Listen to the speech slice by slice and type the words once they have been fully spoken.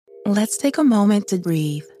Let's take a moment to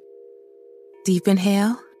breathe. Deep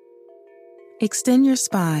inhale. Extend your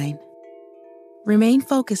spine. Remain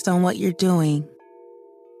focused on what you're doing.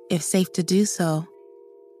 If safe to do so,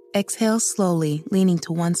 exhale slowly, leaning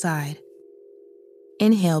to one side.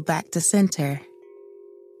 Inhale back to center.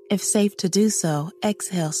 If safe to do so,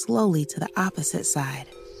 exhale slowly to the opposite side.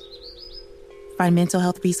 Find mental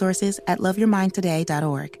health resources at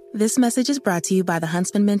loveyourmindtoday.org. This message is brought to you by the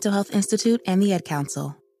Huntsman Mental Health Institute and the Ad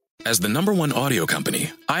Council. As the #1 audio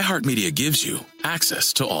company, iHeartMedia gives you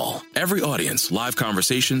access to all. Every audience, live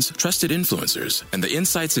conversations, trusted influencers, and the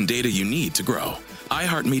insights and data you need to grow.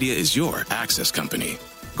 iHeartMedia is your access company.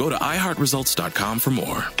 Go to iHeartResults.com for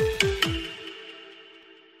more.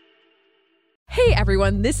 Hey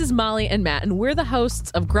everyone, this is Molly and Matt, and we're the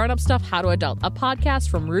hosts of Grown Up Stuff How to Adult, a podcast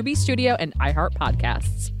from Ruby Studio and iHeart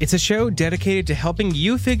Podcasts. It's a show dedicated to helping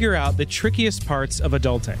you figure out the trickiest parts of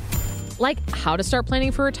adulting. Like how to start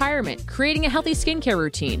planning for retirement, creating a healthy skincare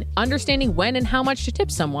routine, understanding when and how much to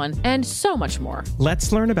tip someone, and so much more.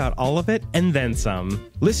 Let's learn about all of it and then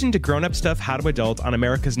some. Listen to Grown Up Stuff How to Adult on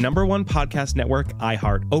America's #1 podcast network,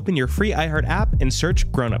 iHeart. Open your free iHeart app and search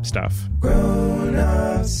Grown Up Stuff. Grown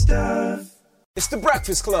Up Stuff. It's The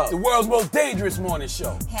Breakfast Club, the world's most dangerous morning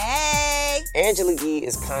show. Hey! Angela Yee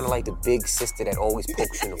is kind of like the big sister that always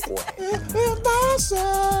pokes you in the forehead.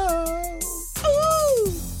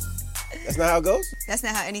 That's not how it goes? That's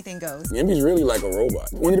not how anything goes. Yemi's really like a robot.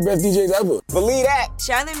 One of the best DJs ever. Believe that.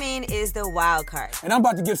 Charlamagne is the wild card. And I'm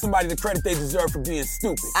about to give somebody the credit they deserve for being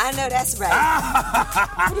stupid. I know that's right.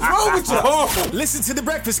 What is wrong with you? Listen to The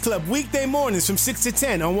Breakfast Club weekday mornings from 6 to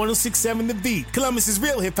 10 on 106.7 The Beat. Columbus's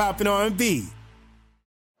real hip-hop and R&B.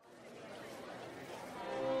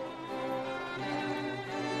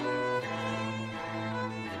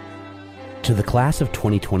 To the class of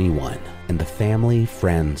 2021 and the family,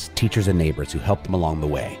 friends, teachers, and neighbors who helped them along the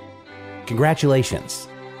way, congratulations,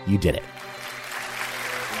 you did it.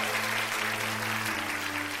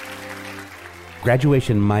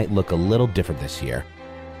 Graduation might look a little different this year,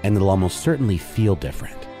 and it'll almost certainly feel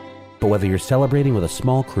different. But whether you're celebrating with a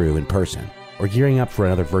small crew in person or gearing up for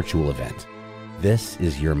another virtual event, this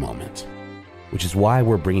is your moment. Which is why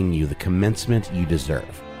we're bringing you the commencement you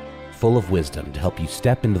deserve, full of wisdom to help you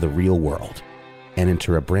step into the real world and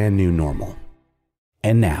enter a brand new normal.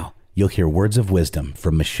 And now, you'll hear words of wisdom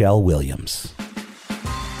from Michelle Williams.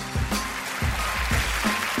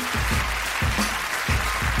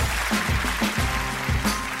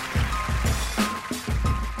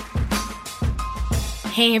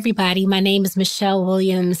 Hey everybody, my name is Michelle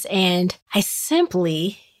Williams, and I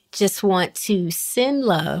simply just want to send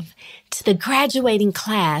love to the graduating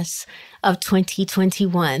class of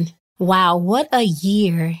 2021. Wow, what a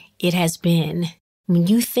year it has been. When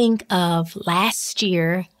you think of last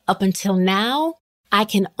year up until now, I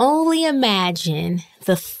can only imagine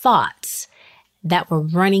the thoughts that were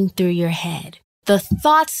running through your head. The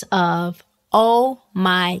thoughts of, oh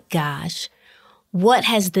my gosh, what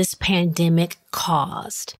has this pandemic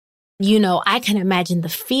caused? You know, I can imagine the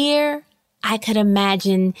fear. I could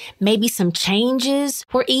imagine maybe some changes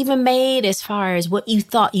were even made as far as what you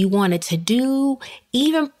thought you wanted to do,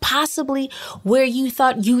 even possibly where you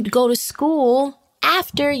thought you'd go to school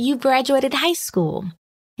after you graduated high school.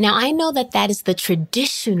 Now, I know that that is the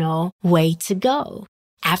traditional way to go.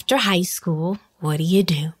 After high school, what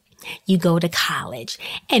do? You go to college.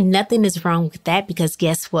 And nothing is wrong with that because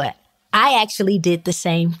guess what? I actually did the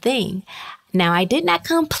same thing. Now, I did not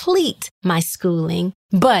complete my schooling,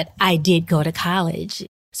 but I did go to college.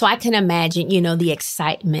 So I can imagine, the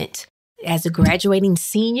excitement as a graduating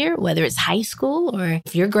senior, whether it's high school or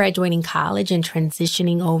if you're graduating college and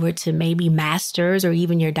transitioning over to maybe master's or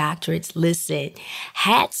even your doctorates. Listen,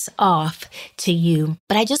 hats off to you.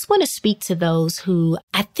 But I just want to speak to those who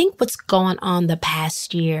I think what's gone on the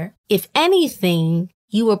past year, if anything,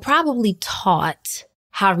 you were probably taught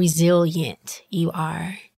how resilient you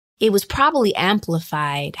are. It was probably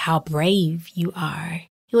amplified how brave you are.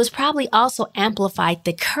 It was probably also amplified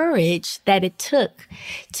the courage that it took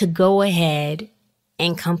to go ahead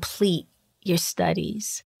and complete your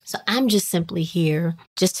studies. So I'm just simply here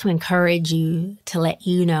just to encourage you, to let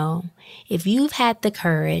you know, if you've had the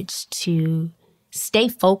courage to stay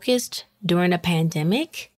focused during a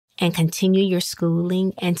pandemic and continue your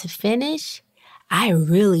schooling and to finish, I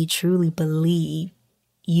really, truly believe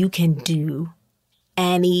you can do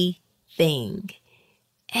anything.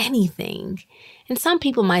 And some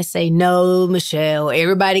people might say, no, Michelle,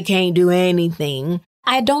 everybody can't do anything.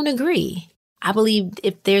 I don't agree. I believe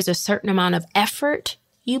if there's a certain amount of effort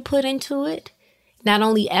you put into it, not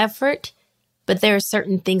only effort, but there are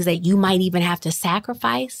certain things that you might even have to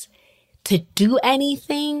sacrifice to do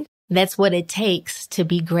anything, That's what it takes to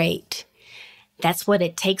be great. That's what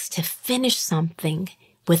it takes to finish something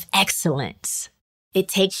with excellence. It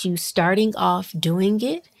takes you starting off doing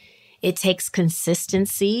it. It takes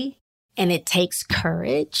consistency, and it takes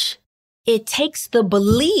courage. It takes the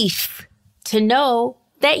belief to know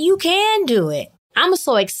that you can do it. I'm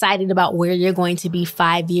so excited about where you're going to be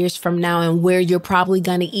 5 years from now and where you're probably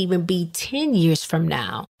going to even be 10 years from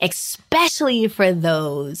now, especially for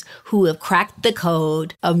those who have cracked the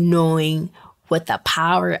code of knowing what the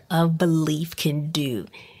power of belief can do,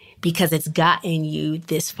 because it's gotten you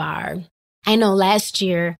this far. I know last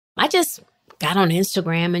year, I just got on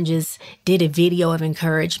Instagram and just did a video of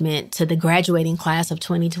encouragement to the graduating class of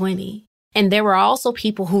 2020. And there were also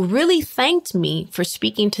people who really thanked me for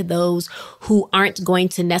speaking to those who aren't going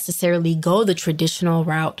to necessarily go the traditional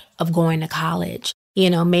route of going to college. You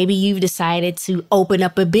know, maybe you've decided to open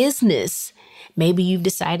up a business. Maybe you've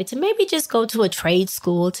decided to maybe just go to a trade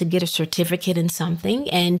school to get a certificate in something.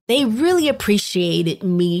 And they really appreciated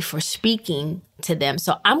me for speaking to them.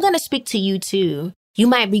 So I'm going to speak to you too. You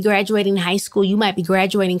might be graduating high school. You might be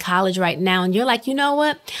graduating college right now. And you're like, you know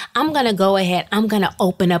what? I'm going to go ahead. I'm going to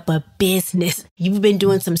open up a business. You've been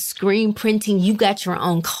doing some screen printing. You got your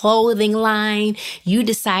own clothing line. You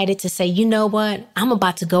decided to say, you know what? I'm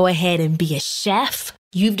about to go ahead and be a chef.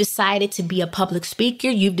 You've decided to be a public speaker.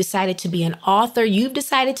 You've decided to be an author. You've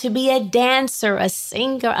decided to be a dancer, a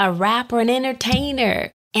singer, a rapper, an entertainer.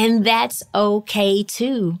 And that's okay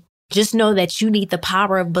too. Just know that you need the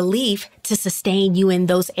power of belief to sustain you in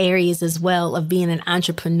those areas as well of being an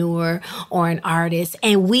entrepreneur or an artist.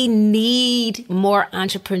 And we need more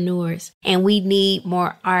entrepreneurs and we need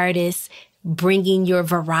more artists bringing your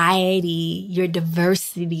variety, your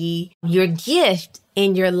diversity, your gift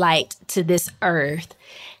and your light to this earth.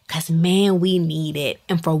 Because, man, we need it.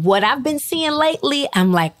 And for what I've been seeing lately,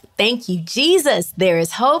 I'm like, thank you, Jesus. There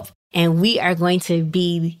is hope. And we are going to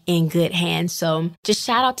be in good hands. So just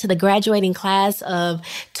shout out to the graduating class of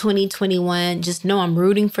 2021. Just know I'm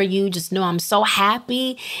rooting for you. Just know I'm so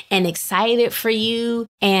happy and excited for you.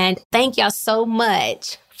 And thank y'all so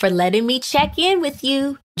much for letting me check in with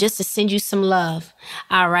you just to send you some love.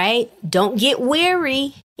 All right? Don't get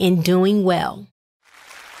weary in doing well.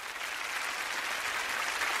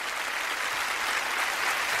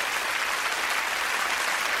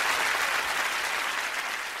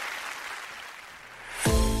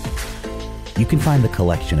 You can find the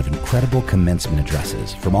collection of incredible commencement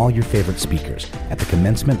addresses from all your favorite speakers at the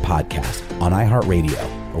Commencement Podcast on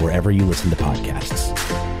iHeartRadio or wherever you listen to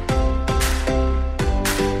podcasts.